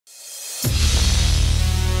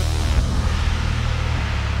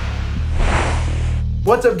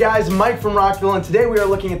What's up guys, Mike from Rockville, and today we are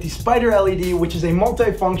looking at the Spyder LED, which is a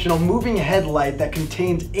multifunctional moving headlight that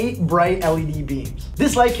contains 8 bright LED beams.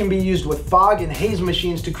 This light can be used with fog and haze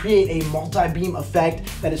machines to create a multi-beam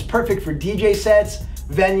effect that is perfect for DJ sets,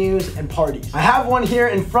 venues, and parties. I have one here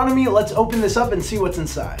in front of me. Let's open this up and see what's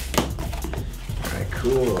inside. All right,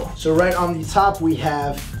 cool. So right on the top we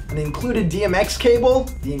have an included DMX cable,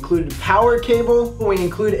 the included power cable. We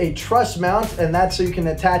include a truss mount, and that's so you can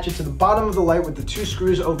attach it to the bottom of the light with the 2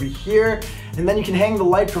 screws over here. And then you can hang the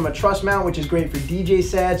light from a truss mount, which is great for DJ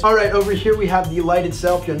sets. All right, over here we have the light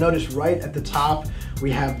itself. You'll notice right at the top,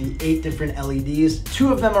 we have the 8 different LEDs.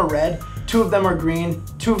 2 of them are red, 2 of them are green,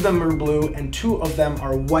 2 of them are blue, and 2 of them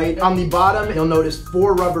are white. On the bottom, you'll notice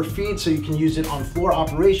 4 rubber feet, so you can use it on floor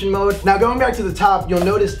operation mode. Now going back to the top, you'll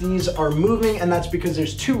notice these are moving, and that's because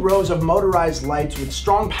there's 2 rows of motorized lights with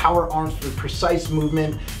strong power arms for precise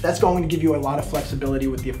movement. That's going to give you a lot of flexibility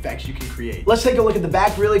with the effects you can create. Let's take a look at the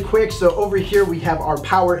back really quick. So over here, we have our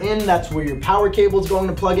power in. That's where your power cable is going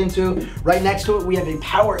to plug into. Right next to it, we have a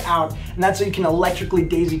power out, and that's so you can electrically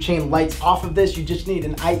daisy chain lights off of this. You just need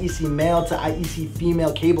an IEC male to IEC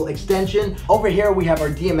female cable extension. Over here we have our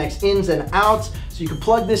DMX ins and outs, so you can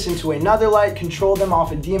plug this into another light, control them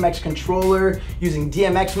off a DMX controller using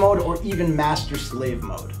DMX mode or even master slave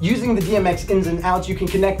mode. Using the DMX ins and outs, you can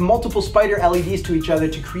connect multiple Spyder LEDs to each other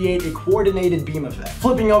to create a coordinated beam effect.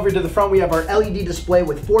 Flipping over to the front, we have our LED display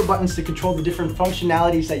with 4 buttons to control the different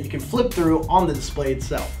functionalities that you can flip through on the display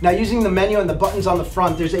itself. Now using the menu and the buttons on the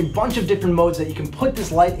front, there's a bunch of different modes that you can put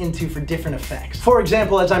this light into for different effects. For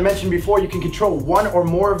example, as I mentioned before, you can control 1 or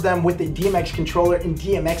more of them with the DMX controller in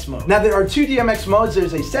DMX mode. Now there are 2 DMX modes.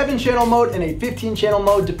 There's a 7-channel mode and a 15-channel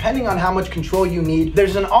mode, depending on how much control you need.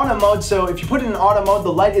 There's an auto mode, so if you put it in auto mode,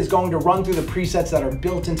 the light is going to run through the presets that are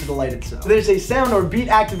built into the light itself. There's a sound or beat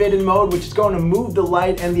activated mode, which is going to move the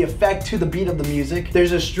light and the effect to the beat of the music.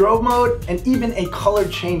 There's a strobe mode and even a color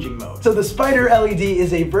changing mode. So the Spyder LED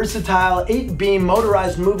is a versatile 8-beam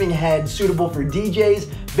motorized moving head suitable for DJs,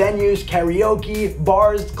 venues, karaoke,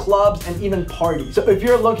 bars, clubs, and even parties. So if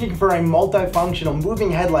you're looking for a multifunctional moving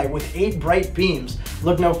headlight with 8 bright beams,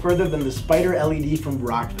 look no further than the Spyder LED from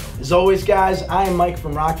Rockville. As always guys, I am Mike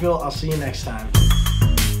from Rockville. I'll see you next time.